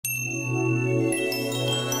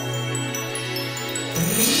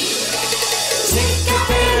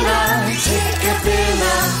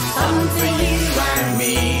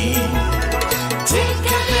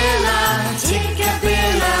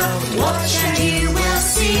you will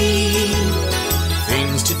see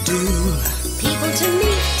things to do, people to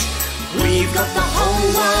meet. We've got the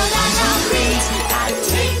whole world at our feet. At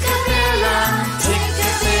Tikkabilla,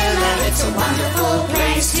 Tikkabilla, it's a wonderful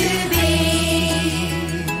place to be.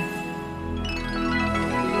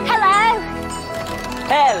 Hello.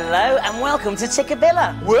 Hello and welcome to Tikkabilla.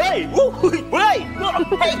 Wait, wait,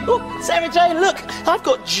 hey, Sarah Jane, look, I've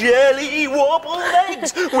got jelly wobble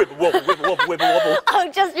legs. Wibble wobble, wibble wobble, wibble wobble. Oh,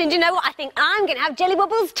 Justin, do you know what? I think I'm going to have jelly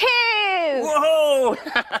wobbles too. Whoa!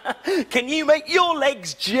 Can you make your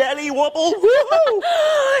legs jelly wobble? Woohoo!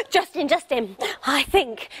 Justin, I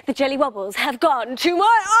think the jelly wobbles have gone to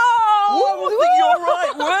my arms. Whoa, I think you're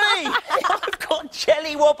right, wait. I've got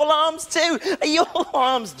jelly wobble arms too. Are your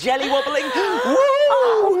arms jelly wobbling? Woo!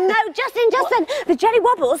 Oh, no, Justin, the jelly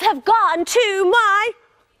wobbles have gone to my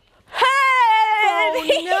head. Oh,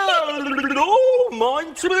 no. Oh,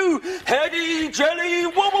 mine too. Heady jelly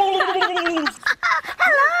wobbles.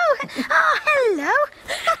 Hello. Oh, hello.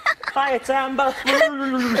 Hiya, Tamba.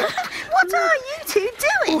 What are you two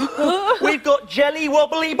doing? We've got jelly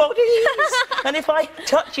wobbly bodies. And if I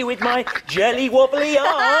touch you with my jelly wobbly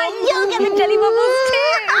arms... You'll get the jelly wobbles too.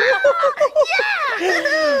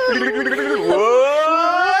 Whoa!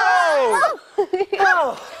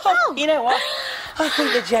 Oh, you know what? I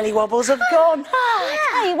think the jelly wobbles have gone. I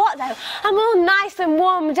tell you what, though, I'm all nice and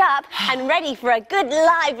warmed up and ready for a good,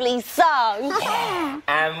 lively song.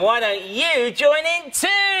 And why don't you join in too?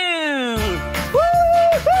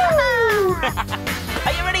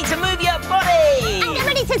 Are you ready to move your body? And get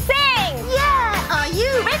ready to sing. Yeah. Are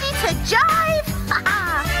you ready to jive?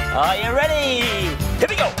 Are you ready? Here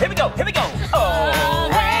we go, here we go, here we go. Oh,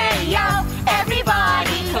 hey, yo,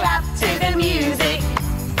 everybody clap to the music.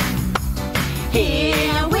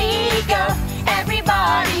 Here we go,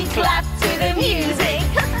 everybody clap to the music.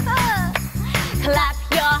 Clap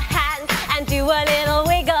your hands and do a little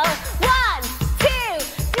wiggle. 1, 2,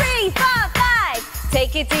 3, 4, 5.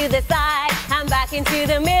 Take it to the side and back into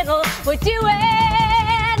the middle. We're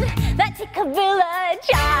doing the Tikkabilla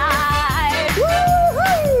jive.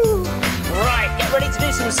 Woo-hoo! Right, get ready to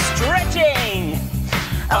do some stretching.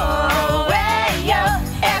 Oh, hey, yo,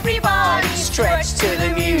 everybody stretch to the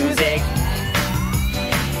music.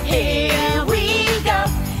 Here we go,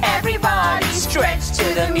 everybody stretch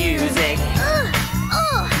to the music.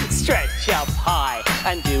 Stretch up high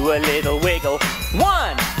and do a little wiggle.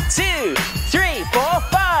 1, 2, 3, 4,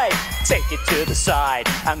 5. Take it to the side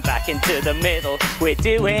and back into the middle. We're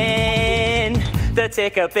doing the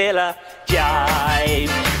Tikkabilla jive.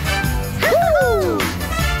 Woo!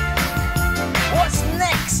 What's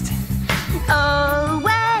next? Oh,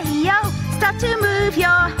 way, yo. Start to move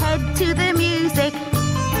your head to the music.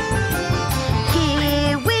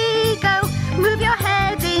 Here we go. Move your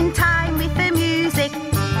head in time with the music.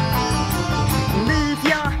 Move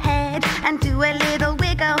your head and do a little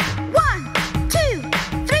wiggle. 1, 2,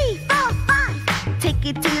 3, 4, 5. Take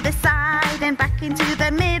it to the side and back into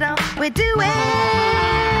the middle. We're doing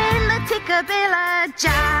the Tikkabilla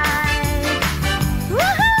jive.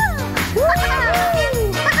 Woohoo!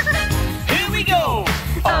 Here we go.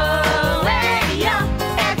 Oh, hey, yo,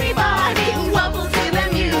 everybody wobble to the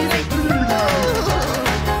music.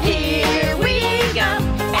 Here we go,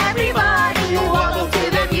 everybody wobble to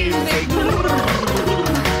the music.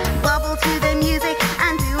 Wobble to the music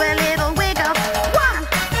and do a little wiggle. 1,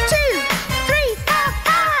 2, 3, 4,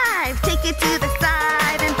 5. Take it to the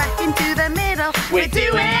side and back into the middle. We're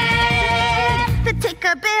doing the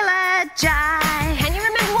Tikkabilla jive. Can you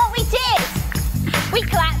remember what we did? We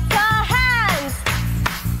clapped our hands.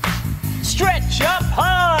 stretch up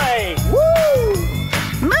high. Woo!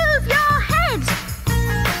 Move your head.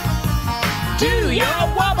 Do your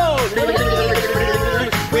wobble.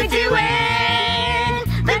 We're doing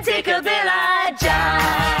the Tikkabilla jive.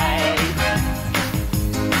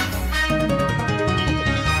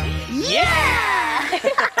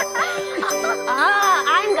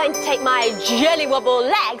 I'm going to take my jelly wobble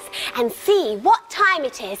legs and see what time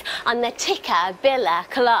it is on the Tikkabilla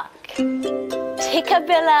clock.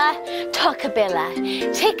 Tikkabilla, Tockabilla,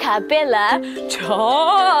 Tikkabilla,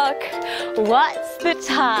 talk. What's the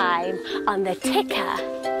time on the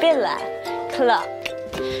Tikkabilla clock?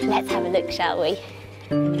 Let's have a look, shall we?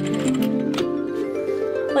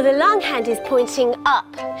 Well, the long hand is pointing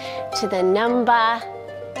up to the number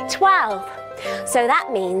 12. So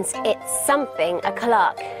that means it's something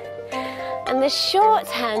o'clock. And the short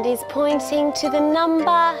hand is pointing to the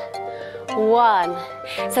number 1.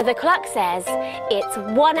 So the clock says it's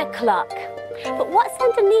 1 o'clock. But what's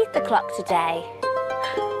underneath the clock today?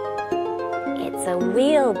 It's a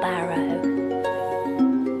wheelbarrow.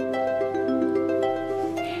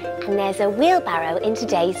 And there's a wheelbarrow in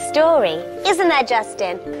today's story. Isn't there,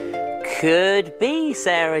 Justin? Could be,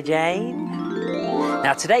 Sarah Jane.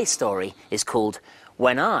 Now, today's story is called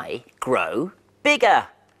When I Grow Bigger.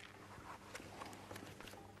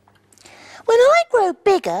 When I grow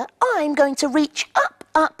bigger, I'm going to reach up,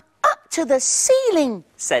 up, up to the ceiling,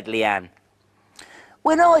 said Leanne.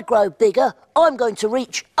 When I grow bigger, I'm going to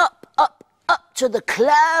reach up, up, up to the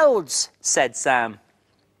clouds, said Sam.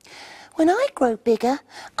 When I grow bigger,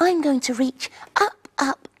 I'm going to reach up,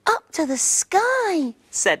 up, up to the sky,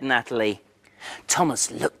 said Natalie.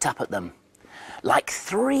 Thomas looked up at them. Like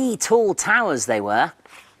 3 tall towers they were.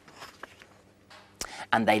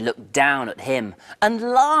 And they looked down at him and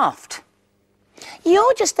laughed.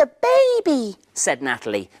 You're just a baby, said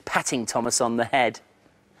Natalie, patting Thomas on the head.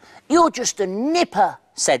 You're just a nipper,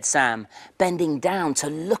 said Sam, bending down to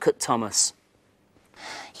look at Thomas.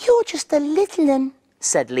 You're just a little un,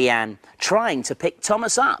 said Leanne, trying to pick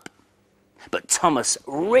Thomas up. But Thomas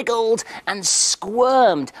wriggled and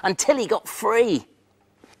squirmed until he got free.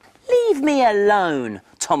 Leave me alone,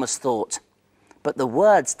 Thomas thought. But the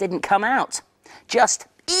words didn't come out. Just...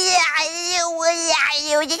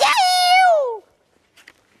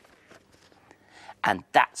 And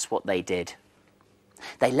that's what they did.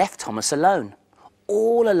 They left Thomas alone,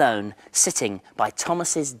 all alone, sitting by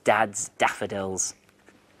Thomas's dad's daffodils.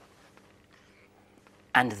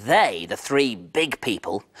 And they, the 3 big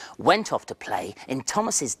people, went off to play in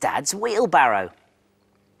Thomas's dad's wheelbarrow.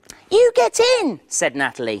 You get in, said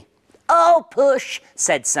Natalie. I'll push,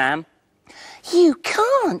 said Sam. You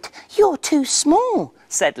can't, you're too small,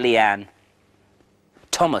 said Leanne.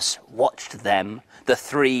 Thomas watched them, the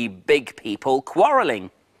 3 big people,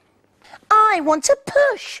 quarrelling. I want to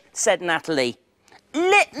push, said Natalie.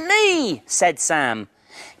 Let me, said Sam.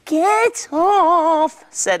 Get off,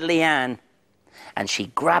 said Leanne. And she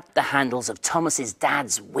grabbed the handles of Thomas's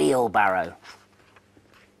dad's wheelbarrow.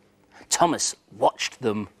 Thomas watched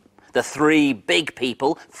them, the 3 big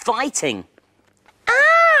people, fighting.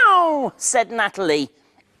 Ow, said Natalie.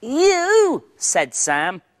 You, said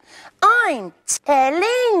Sam. I'm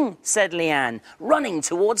telling, said Leanne, running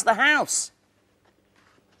towards the house.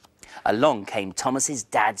 Along came Thomas's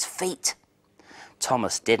dad's feet.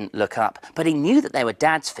 Thomas didn't look up, but he knew that they were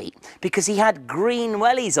Dad's feet because he had green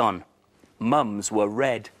wellies on. Mum's were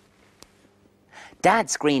red.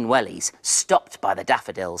 Dad's green wellies stopped by the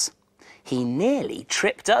daffodils. He nearly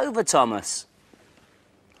tripped over Thomas.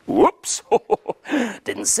 Whoops!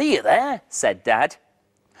 Didn't see you there, said Dad.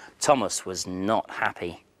 Thomas was not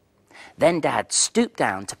happy. Then Dad stooped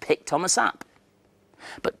down to pick Thomas up.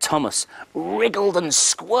 But Thomas wriggled and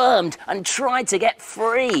squirmed and tried to get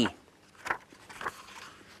free.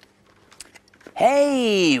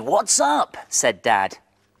 Hey, what's up? Said Dad.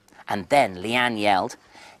 And then Leanne yelled,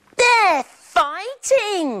 They're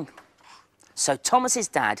fighting! So Thomas's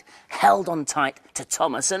dad held on tight to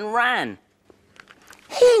Thomas and ran.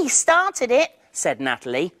 He started it, said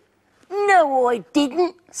Natalie. No, I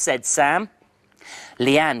didn't, said Sam.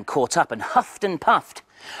 Leanne caught up and huffed and puffed.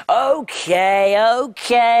 OK,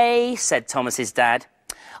 said Thomas's dad.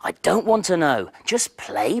 I don't want to know. Just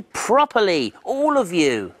play properly, all of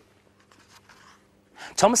you.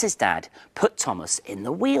 Thomas's dad put Thomas in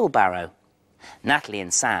the wheelbarrow. Natalie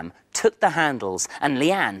and Sam took the handles and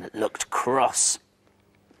Leanne looked cross.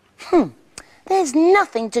 There's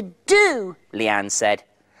nothing to do, Leanne said.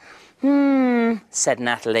 Said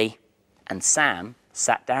Natalie. And Sam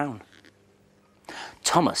sat down.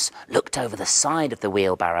 Thomas looked over the side of the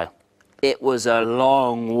wheelbarrow. It was a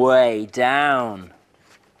long way down.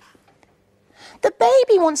 The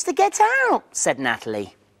baby wants to get out, said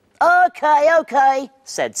Natalie. OK,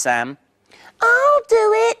 said Sam. I'll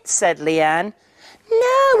do it, said Leanne. No,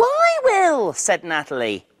 I will, said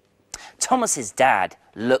Natalie. Thomas's dad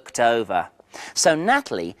looked over. So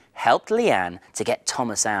Natalie helped Leanne to get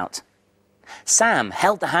Thomas out. Sam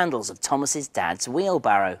held the handles of Thomas's dad's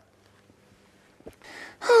wheelbarrow.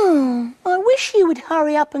 I wish you would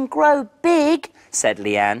hurry up and grow big, said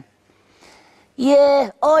Leanne.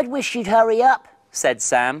 Yeah, I'd wish you'd hurry up, said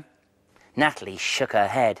Sam. Natalie shook her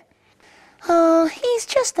head. He's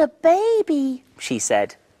just a baby, she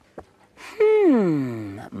said.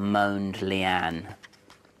 Moaned Leanne.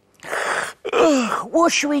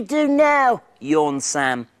 What shall we do now? Yawned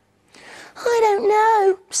Sam. I don't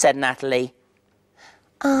know, said Natalie.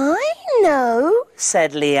 I know,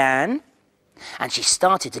 said Leanne. And she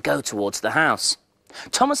started to go towards the house.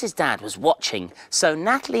 Thomas's dad was watching, so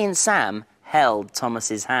Natalie and Sam held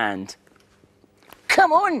Thomas's hand.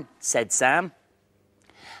 Come on, said Sam.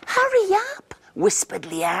 Hurry up, whispered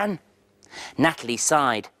Leanne. Natalie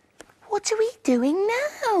sighed. What are we doing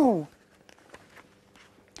now?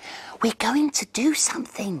 We're going to do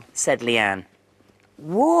something, said Leanne.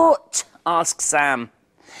 What? asked Sam.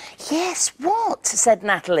 Yes, what? said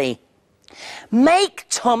Natalie. Make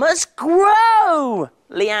Thomas grow,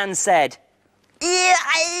 Leanne said.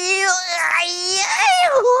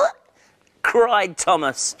 Cried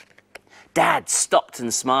Thomas. Dad stopped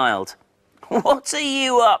and smiled. What are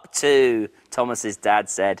you up to? Thomas's dad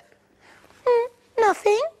said.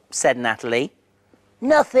 Nothing, said Natalie.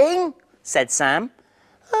 nothing, Said Sam.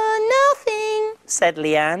 nothing. Said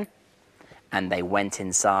Leanne. And they went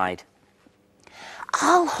inside.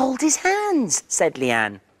 I'll hold his hands. Said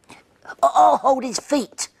Leanne. I'll hold his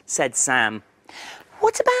feet. Said Sam.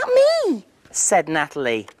 What about me? Said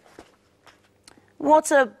Natalie.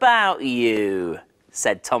 What about you?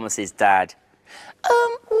 Said Thomas's dad.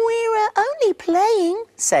 We're only playing.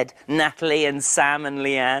 Said Natalie and Sam and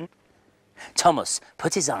Leanne. Thomas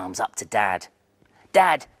put his arms up to Dad.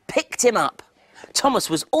 Dad picked him up. Thomas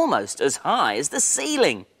was almost as high as the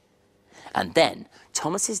ceiling. And then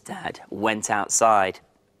Thomas's dad went outside.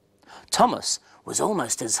 Thomas was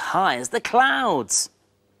almost as high as the clouds.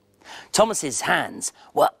 Thomas's hands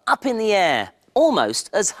were up in the air, almost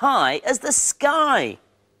as high as the sky.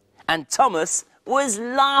 And Thomas was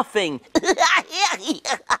laughing.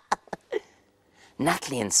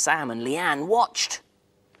 Natalie and Sam and Leanne watched.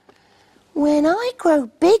 When I grow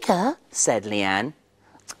bigger, Said Leanne.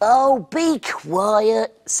 oh, be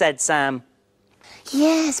quiet. Said Sam.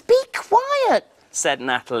 Yes, be quiet. Said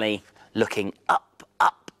Natalie, looking up,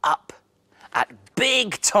 up, up at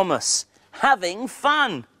big Thomas, having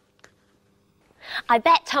fun. I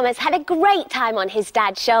bet Thomas had a great time on his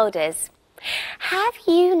dad's shoulders. Have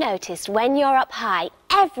you noticed when you're up high,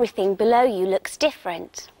 everything below you looks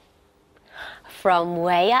different? From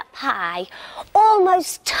way up high,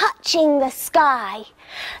 almost touching the sky,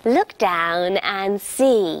 look down and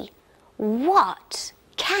see. What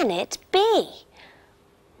can it be?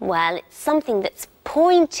 Well, it's something that's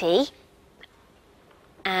pointy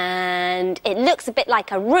and it looks a bit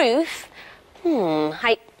like a roof.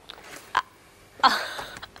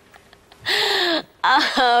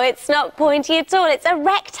 Oh, it's not pointy at all. It's a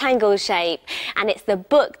rectangle shape. And it's the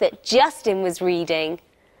book that Justin was reading.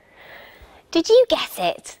 Did you guess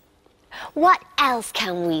it? What else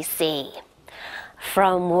can we see?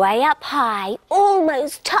 From way up high,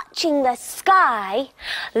 almost touching the sky,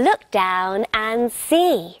 look down and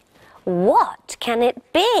see. What can it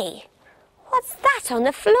be? What's that on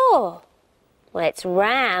the floor? Well, it's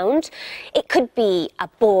round. It could be a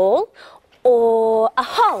ball or a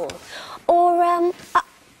hole or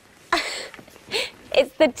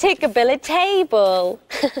it's the Tikkabilla table.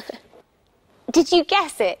 Did you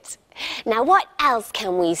guess it? Now, what else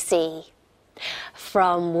can we see?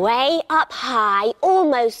 From way up high,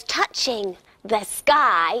 almost touching the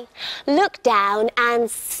sky, look down and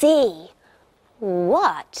see.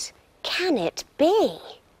 What can it be?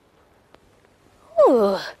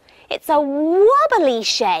 Ooh, it's a wobbly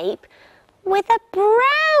shape with a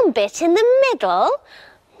brown bit in the middle.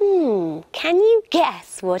 Can you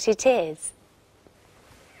guess what it is?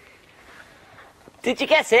 Did you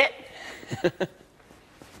guess it?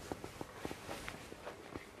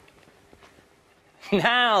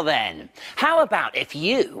 Now then, how about if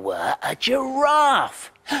you were a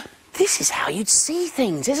giraffe? This is how you'd see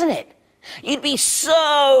things, isn't it? You'd be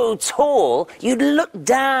so tall, you'd look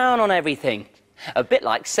down on everything. A bit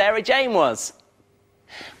like Sarah Jane was.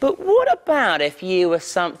 But what about if you were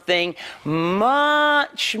something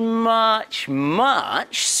much, much,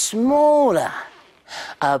 much smaller?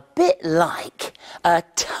 A bit like a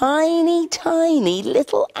tiny, tiny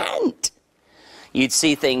little ant. You'd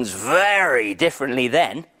see things very differently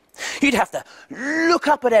then. You'd have to look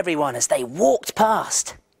up at everyone as they walked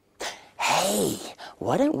past. Hey,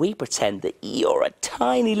 why don't we pretend that you're a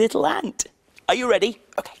tiny little ant? Are you ready?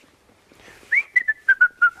 Okay.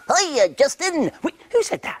 Hiya, Justin. Wait, who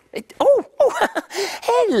said that? Oh,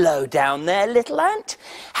 hello down there, little ant.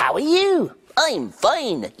 How are you? I'm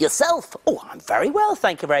fine. Yourself? Oh, I'm very well,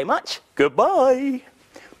 thank you very much. Goodbye.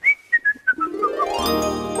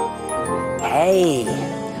 Hey,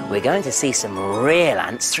 we're going to see some real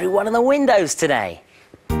ants through one of the windows today.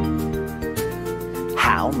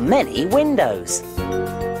 How many windows?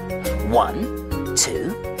 1,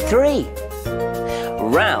 2, 3.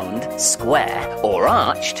 Round, square or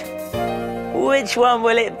arched? Which one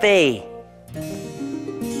will it be?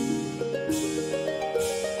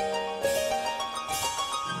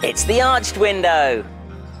 It's the arched window.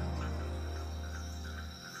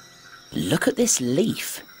 Look at this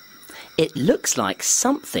leaf. It looks like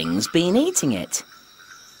something's been eating it.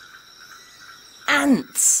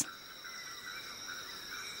 Ants.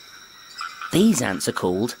 These ants are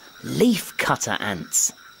called leaf cutter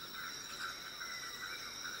ants.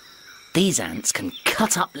 These ants can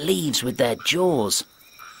cut up leaves with their jaws.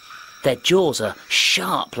 Their jaws are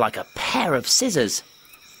sharp like a pair of scissors.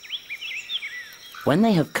 When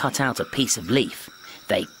they have cut out a piece of leaf,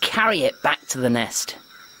 they carry it back to the nest.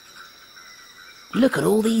 Look at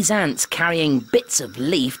all these ants carrying bits of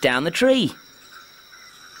leaf down the tree.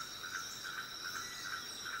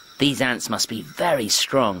 These ants must be very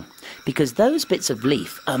strong, because those bits of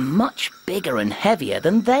leaf are much bigger and heavier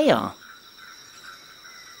than they are.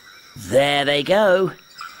 There they go,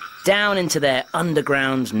 down into their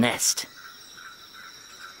underground nest.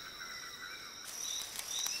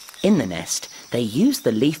 In the nest, they use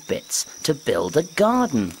the leaf bits to build a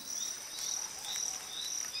garden.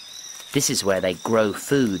 This is where they grow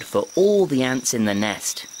food for all the ants in the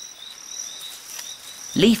nest.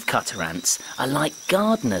 Leaf cutter ants are like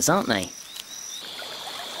gardeners, aren't they?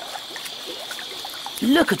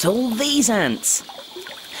 Look at all these ants.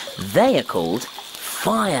 They are called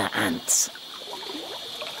fire ants.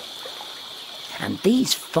 And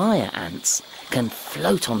these fire ants can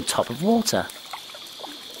float on top of water.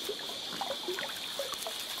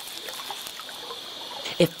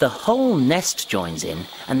 If the whole nest joins in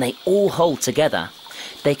and they all hold together,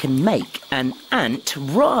 they can make an ant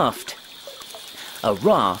raft. A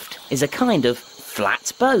raft is a kind of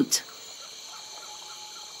flat boat.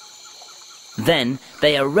 Then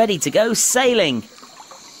they are ready to go sailing.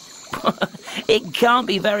 It can't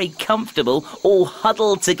be very comfortable all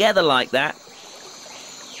huddled together like that.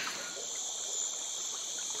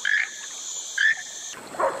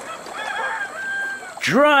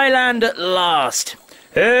 Dry land at last.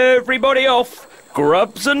 Everybody off.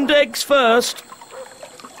 Grubs and eggs first.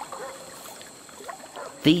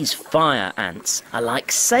 These fire ants are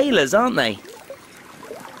like sailors, aren't they?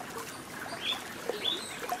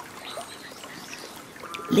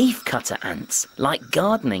 Leaf cutter ants like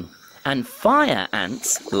gardening, and fire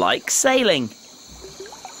ants like sailing.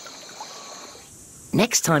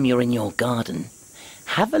 Next time you're in your garden,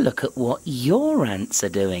 have a look at what your ants are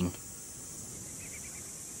doing.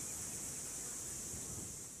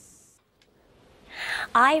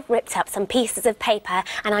 I've ripped up some pieces of paper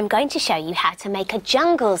and I'm going to show you how to make a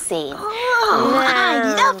jungle scene. Oh,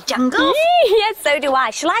 I love jungles. Yes, so do I.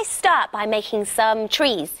 Shall I start by making some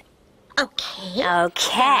trees? Okay.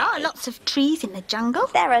 Okay. There are lots of trees in the jungle.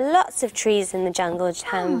 There are lots of trees in the jungle,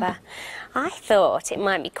 Tamba. I thought it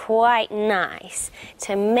might be quite nice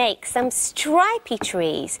to make some stripy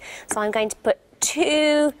trees. So I'm going to put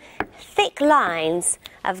 2 thick lines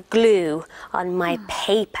of glue on my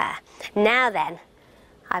paper. Now then,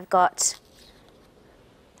 I've got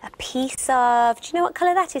a piece of, do you know what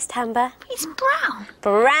colour that is, Tamba? It's brown.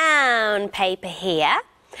 Brown paper here.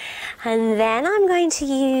 And then I'm going to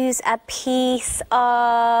use a piece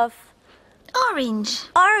of Orange.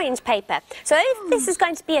 orange paper. So if this is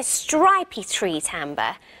going to be a stripy tree,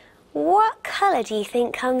 Tamba, what colour do you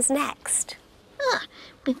think comes next?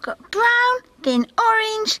 We've got brown, then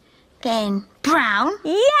orange, then brown.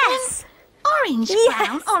 Yes! Orange, Yes.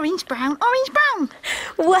 brown, orange, brown, orange, brown.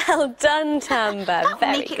 Well done, Tamba. That'll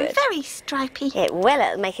Very make good. it very stripy. It will.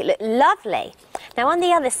 It'll make it look lovely. Now on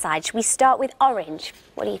the other side, should we start with orange?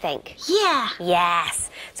 What do you think? Yeah. Yes.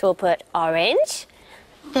 So we'll put orange,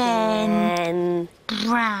 Then then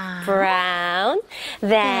brown.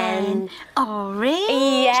 then Orange.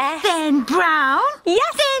 Yes. Then brown.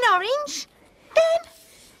 Yes. Then orange. Then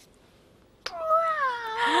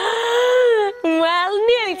brown. Well,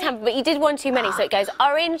 nearly, Tamba, but you did one too many, so it goes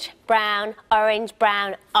orange, brown, orange,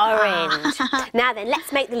 brown, orange. Now then,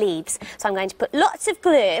 let's make the leaves. So I'm going to put lots of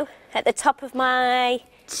glue at the top of my...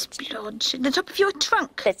 Splodge at the top of your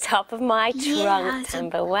trunk. The top of my trunk, Yeah,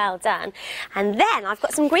 Tamba. Well done. And then I've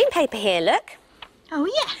got some green paper here, look. Oh,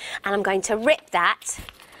 yeah. And I'm going to rip that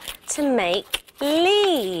to make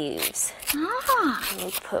leaves. Ah.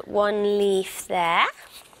 I'll put 1 leaf there.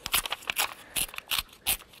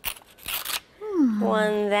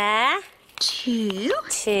 1 there. 2.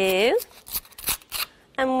 2.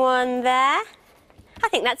 And 1 there. I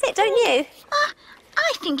think that's it, don't you?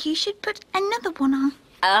 I think you should put another one on.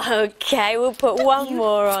 Okay, we'll put 1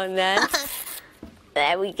 more on then.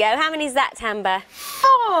 There we go. How many is that, Tamba?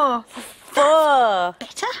 4. 4.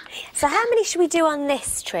 Better. So how many should we do on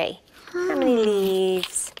this tree? How many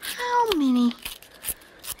leaves? How many?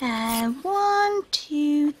 1,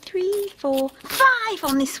 2, 3, 4, 5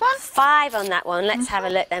 on this one. 5 on that one. Let's have a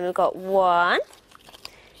look then. We've got 1,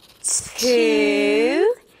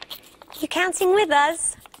 2. You counting with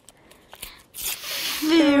us?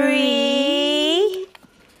 3.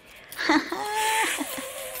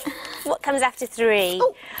 What comes after 3?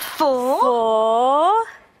 Oh, 4. 4.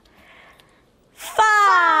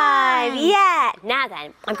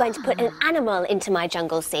 then, I'm going to put an animal into my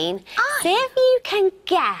jungle scene. See if you can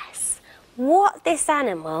guess what this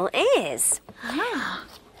animal is.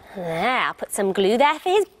 There, I'll put some glue there for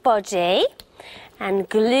his body and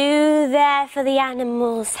glue there for the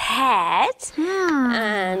animal's head.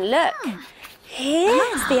 And look,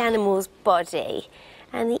 here's the animal's body.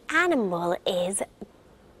 And the animal is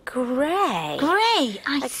grey. Grey,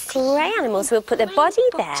 I see. A grey animal, so we'll put the body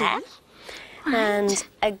there. And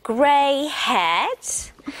a grey head.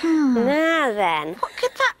 Now then. What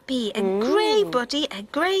could that be? A grey body, a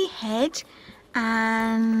grey head,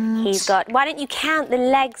 and... He's got... Why don't you count the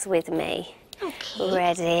legs with me? Okay.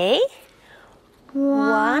 Ready?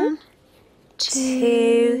 1,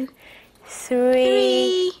 2,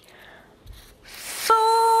 3,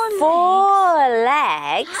 4 4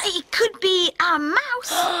 legs. It could be a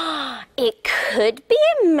mouse. It could be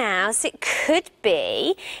a mouse. It could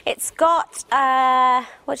be. It's got,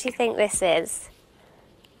 what do you think this is?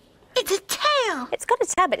 It's a tail. It's got a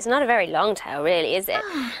tail, but it's not a very long tail, really, is it?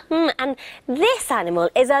 And this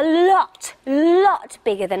animal is a lot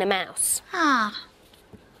bigger than a mouse.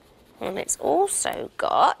 And it's also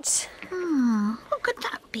got... What could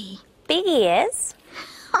that be? big ears.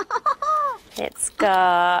 It's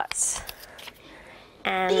got...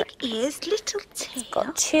 Big ears, little tail.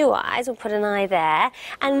 got 2 eyes. We'll put an eye there.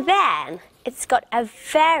 And then it's got a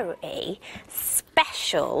very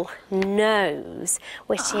special nose,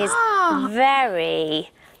 which is very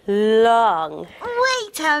long.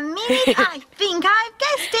 Wait a minute, I think I've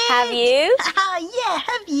guessed it. Have you? Yeah,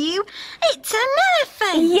 have you? It's an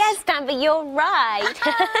elephant. Yes, Tamba, you're right.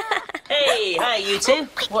 Hey, hi, you two.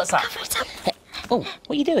 What's up? Cover it up. Oh,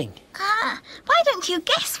 what are you doing? Why don't you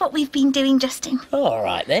guess what we've been doing, Justin? All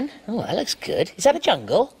right, then. Oh, that looks good. Is that a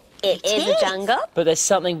jungle? It is a jungle. But there's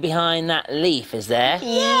something behind that leaf, is there?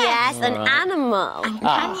 Yes, an animal. And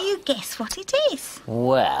can you guess what it is?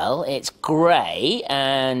 Well, it's grey,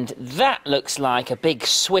 and that looks like a big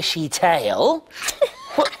swishy tail.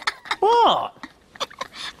 What?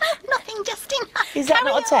 Nothing, Justin. Is that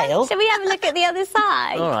not a tail? Shall we have a look at the other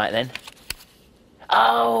side? All right, then.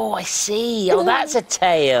 Oh, I see. Oh, that's a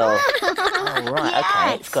tail. Oh, right,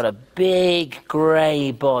 okay. It's got a big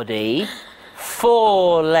grey body,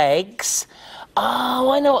 4 legs.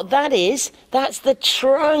 Oh, I know what that is. That's the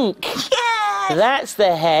trunk. Yes. That's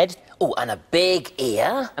the head. Oh, and a big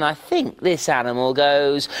ear. And I think this animal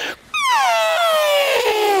goes...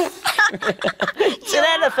 It's an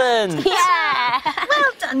elephant. Yeah.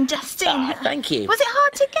 Well done, Justin. Thank you. Was it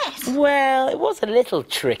hard to guess? Well, it was a little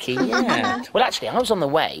tricky, yeah. Well, actually, I was on the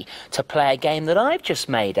way to play a game that I've just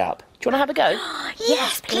made up. Do you want to have a go?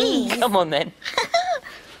 Yes, please. Come on, then.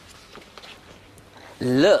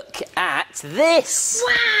 Look at this.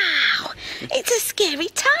 Wow, it's a scary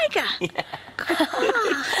tiger.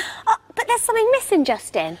 Oh, but there's something missing,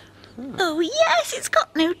 Justin. Oh, yes, it's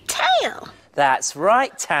got no tail. That's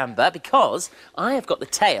right, Tamba, because I have got the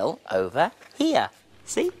tail over here.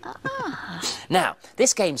 See? Now,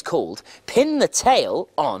 this game's called Pin the Tail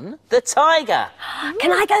on the Tiger.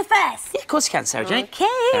 Can I go first? Yeah, of course you can, Sarah Jane.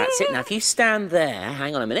 Okay. That's it. Now, if you stand there,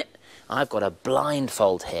 hang on a minute. I've got a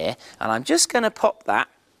blindfold here, and I'm just going to pop that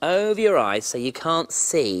over your eyes so you can't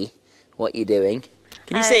see what you're doing.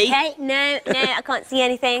 Can you see? Okay, no, I can't see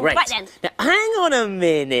anything. Great. Right then. Now, hang on a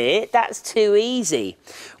minute. That's too easy.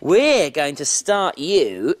 We're going to start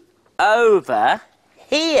you over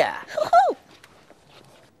here.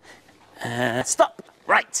 Stop.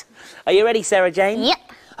 Right. Are you ready, Sarah Jane?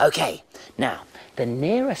 Yep. Okay. Now, the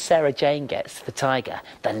nearer Sarah Jane gets to the tiger,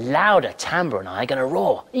 the louder Tamba and I are going to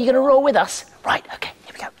roar. Are you going to roar with us? Right. Okay.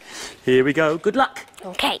 Here we go. Here we go. Good luck.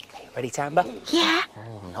 Okay. Ready, Tamba? Yeah.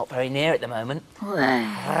 Oh, not very near at the moment.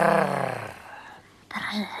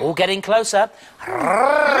 All getting closer.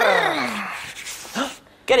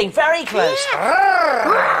 Getting very close.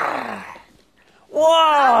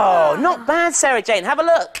 Whoa! Not bad, Sarah Jane. Have a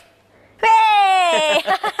look. Hooray!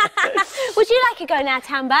 Would you like a go now,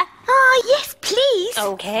 Tamba? Oh, yes, please.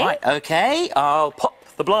 Okay. Right, okay. I'll pop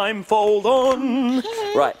the blindfold on.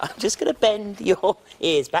 Okay. Right, I'm just going to bend your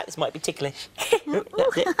ears back. This might be ticklish.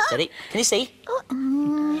 That's it. Steady. Can you see?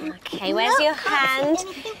 Okay, where's your hand?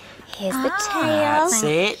 Here's the tail. That's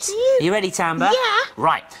it. Are you ready, Tamba? Yeah.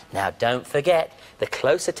 Right. Now, don't forget, the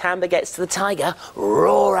closer Tamba gets to the tiger,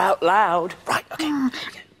 roar out loud. Right, okay. Here we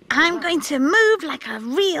go. I'm going to move like a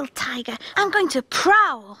real tiger. I'm going to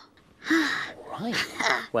prowl. Right.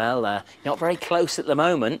 Well, not very close at the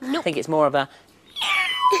moment. I think it's more of a...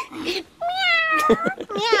 Meow.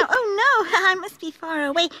 Oh, no, I must be far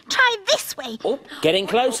away. Try this way. Oh, getting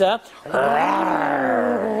closer.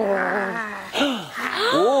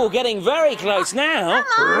 Oh, getting very close now.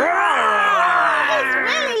 It's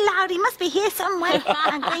really loud. He must be here somewhere.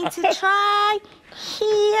 I'm going to try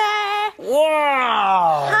here.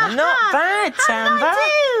 Wow! Not bad, Tamba.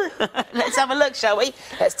 Let's Let's have a look, shall we?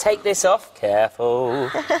 Let's take this off. Careful.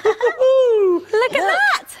 Look at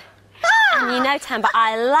that! And you know, Tamba,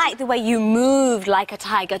 I like the way you moved like a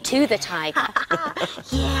tiger to the tiger.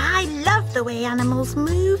 Yeah, I love the way animals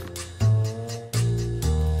move.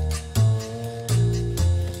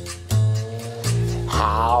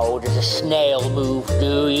 How does a snail move,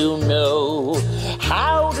 do you know?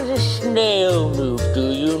 How does a snail move, do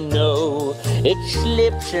you know? It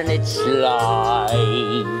slips and it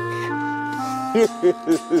slides.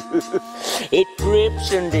 It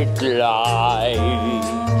grips and it glides.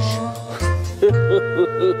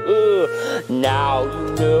 Now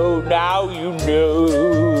you know, now you know.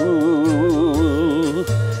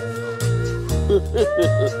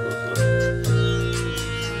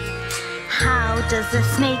 How does a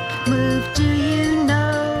snake move, do you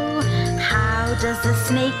know? How does a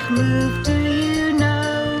snake move, do you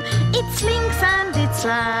know? It slinks and it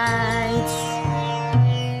slides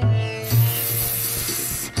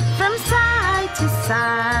from side to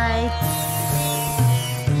side.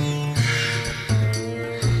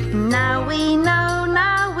 Now we know,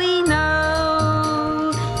 now we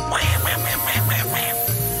know.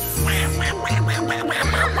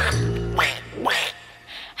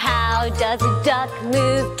 How does a duck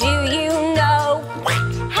move, do you know?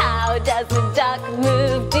 How does a duck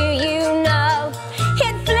move, do you know?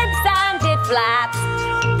 It flips and it flaps.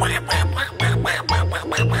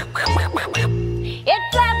 It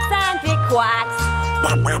flaps and it quacks.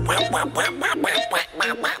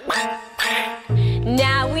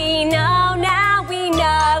 Now we know, now we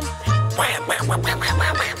know.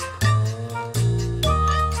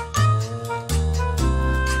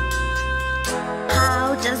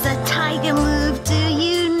 How does a tiger move, do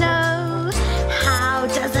you know? How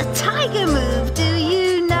does a tiger move, do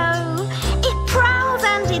you know? It prowls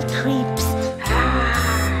and it creeps.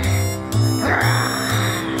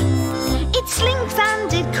 It slinks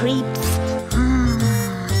and it creeps.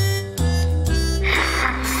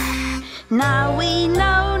 Now we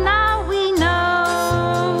know, now we know.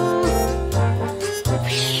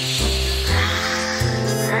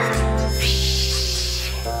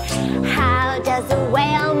 How does a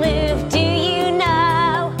whale move, do you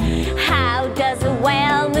know? How does a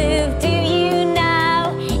whale move, do you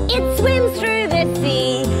know? It swims through the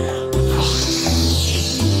sea.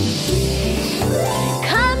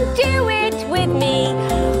 Come do it with me.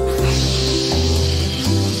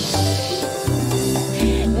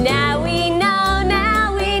 Now we know,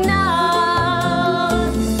 now we know.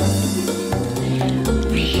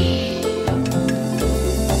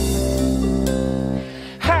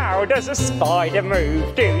 How does a spider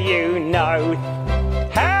move, do you know?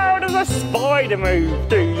 How does a spider move,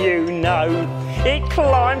 do you know? It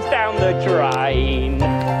climbs down the drain.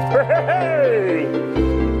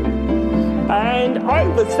 And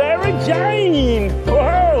over Sarah Jane.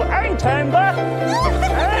 Whoa, and Tamba.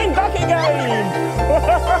 And back again. Whoa.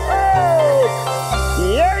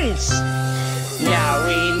 Yes. Now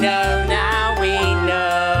we know, now we know.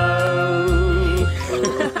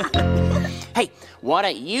 Hey, why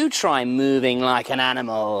don't you try moving like an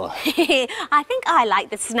animal? I think I like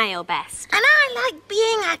the snail best. And I like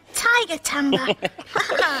being a tiger, Tamba.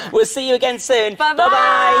 We'll see you again soon.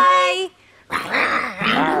 Bye-bye. Bye-bye.